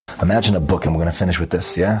Imagine a book, and we're going to finish with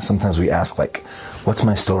this, yeah? Sometimes we ask, like, what's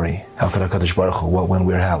my story? How could HaKadosh Baruch Hu, what, when,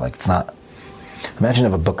 where, how? Like, it's not. Imagine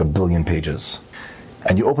you have a book, 1 billion pages,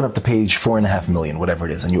 and you open up the page 4.5 million, whatever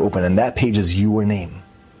it is, and you open, and that page is your name.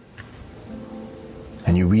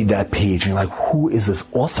 And you read that page, and you're like, who is this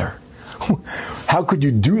author? How could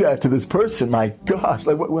you do that to this person? My gosh,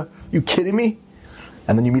 like, what you kidding me?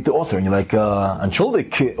 And then you meet the author, and you're like,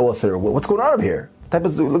 Anchuldik author, what's going on over here?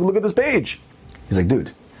 Look at this page. He's like,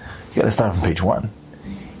 dude, you got to start from page 1.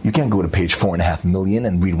 You can't go to page 4.5 million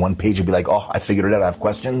and read one page and be like, oh, I figured it out, I have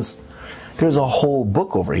questions. There's a whole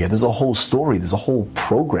book over here. There's a whole story. There's a whole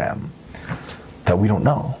program that we don't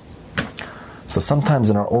know. So sometimes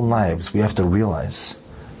in our own lives, we have to realize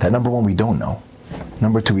that number 1, we don't know.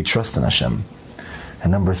 Number 2, we trust in Hashem.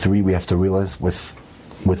 And number 3, we have to realize with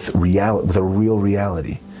a real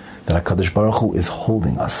reality that HaKadosh Baruch Hu is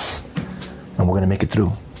holding us. And we're going to make it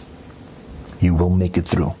through. You will make it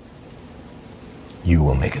through. You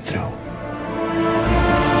will make it through.